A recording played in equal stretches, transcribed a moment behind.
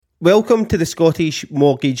Welcome to the Scottish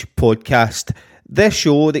Mortgage Podcast, this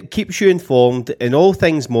show that keeps you informed in all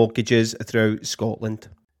things mortgages throughout Scotland.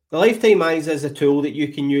 The Lifetime ISA is a tool that you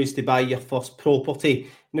can use to buy your first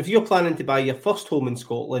property. And if you're planning to buy your first home in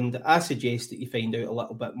Scotland, I suggest that you find out a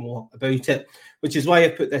little bit more about it, which is why I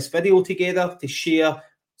put this video together to share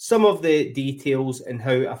some of the details and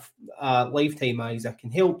how a Lifetime ISA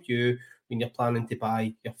can help you when you're planning to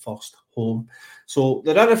buy your first home. So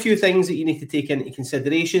there are a few things that you need to take into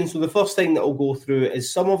consideration. So the first thing that I'll go through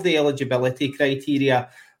is some of the eligibility criteria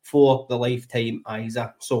for the Lifetime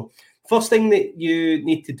ISA. So first thing that you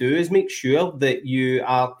need to do is make sure that you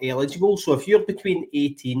are eligible. So if you're between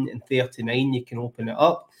 18 and 39, you can open it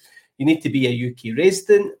up. You need to be a UK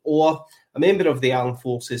resident or a member of the armed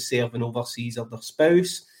forces serving overseas or their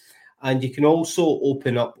spouse. And you can also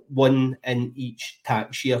open up one in each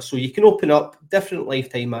tax year. So you can open up different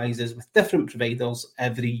Lifetime ISAs with different providers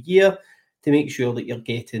every year to make sure that you're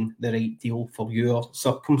getting the right deal for your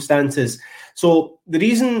circumstances. So the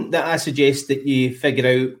reason that I suggest that you figure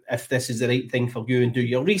out if this is the right thing for you and do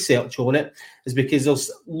your research on it is because there's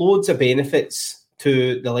loads of benefits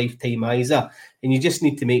to the Lifetime ISA. And you just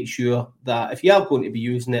need to make sure that if you are going to be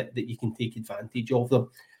using it, that you can take advantage of them.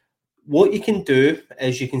 What you can do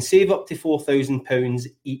is you can save up to £4,000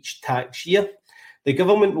 each tax year. The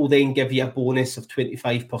government will then give you a bonus of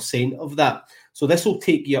 25% of that. So this will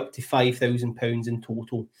take you up to £5,000 in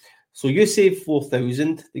total. So you save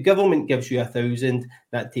 4,000, the government gives you 1,000,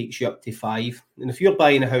 that takes you up to 5. And if you're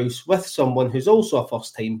buying a house with someone who's also a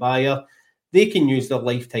first-time buyer, they can use their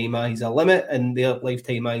Lifetime ISA limit and their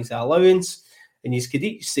Lifetime ISA allowance, and you could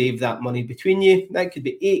each save that money between you. That could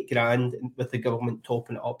be £8,000 with the government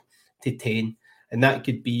topping it up to 10, and that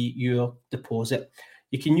could be your deposit.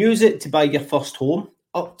 You can use it to buy your first home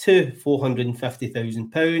up to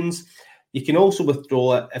 £450,000. You can also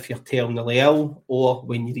withdraw it if you're terminally ill or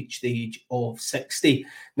when you reach the age of 60.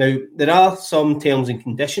 Now, there are some terms and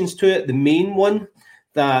conditions to it. The main one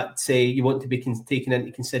that you want to be taken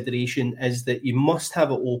into consideration is that you must have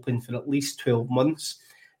it open for at least 12 months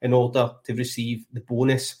in order to receive the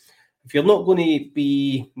bonus. If you're not going to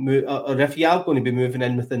be, or if you are going to be moving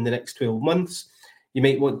in within the next 12 months, you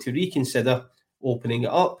might want to reconsider opening it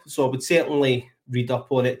up. So I would certainly read up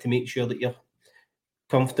on it to make sure that you're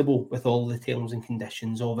comfortable with all the terms and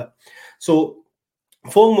conditions of it. So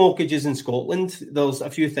for mortgages in Scotland, there's a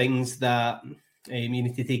few things that you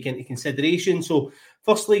need to take into consideration. So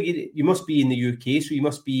firstly, you must be in the UK, so you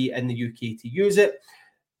must be in the UK to use it.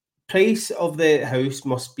 Price of the house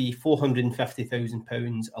must be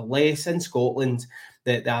 £450,000 or less. In Scotland,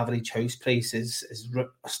 the average house price is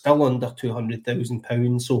still under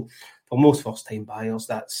 £200,000. So for most first-time buyers,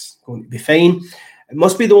 that's going to be fine. It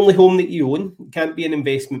must be the only home that you own. It can't be an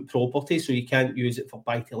investment property, so you can't use it for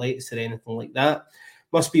buy-to-lets or anything like that.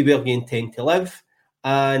 It must be where you intend to live,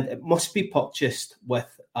 and it must be purchased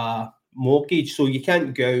with a mortgage. So you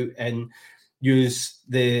can't go out and use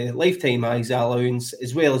the Lifetime ISA allowance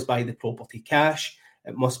as well as buy the property cash.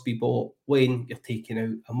 It must be bought when you're taking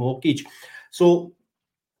out a mortgage. So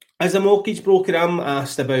as a mortgage broker, I'm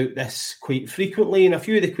asked about this quite frequently, and a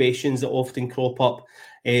few of the questions that often crop up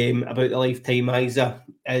about the Lifetime ISA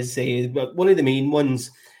is one of the main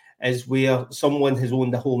ones is where someone has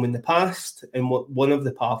owned a home in the past and one of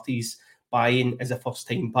the parties buying is a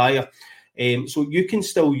first-time buyer. So you can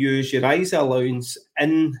still use your ISA allowance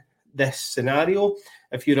in this scenario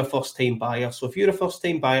if you're a first-time buyer. So if you're a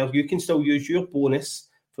first-time buyer, you can still use your bonus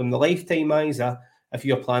from the Lifetime ISA if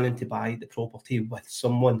you're planning to buy the property with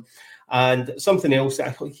someone. And something else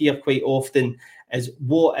that I hear quite often is,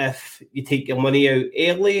 what if you take your money out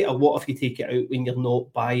early, or what if you take it out when you're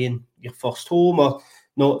not buying your first home or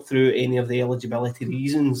not through any of the eligibility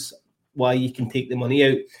reasons why you can take the money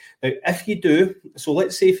out. Now, if you do, so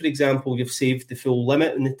let's say, for example, you've saved the full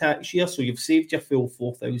limit in the tax year, so you've saved your full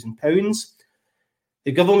 £4,000.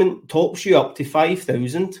 The government tops you up to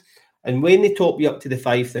 £5,000, and when they top you up to the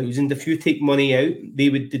 £5,000, if you take money out, they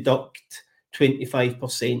would deduct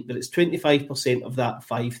 25%, but it's 25% of that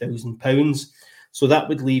 £5,000. So that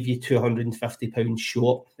would leave you £250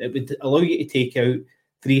 short. It would allow you to take out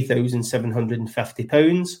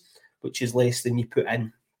 £3,750, which is less than you put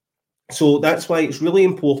in. So that's why it's really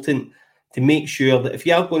important to make sure that if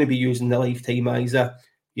you are going to be using the Lifetime ISA,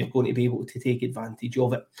 you're going to be able to take advantage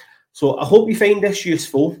of it. So I hope you find this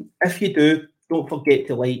useful. If you do, don't forget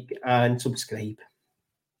to like and subscribe.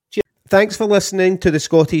 Cheers. Thanks for listening to the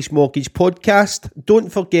Scottish Mortgage Podcast.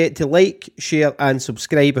 Don't forget to like, share and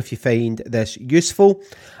subscribe if you find this useful.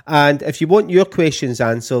 And if you want your questions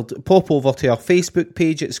answered, pop over to our Facebook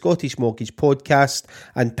page at Scottish Mortgage Podcast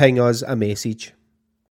and ping us a message.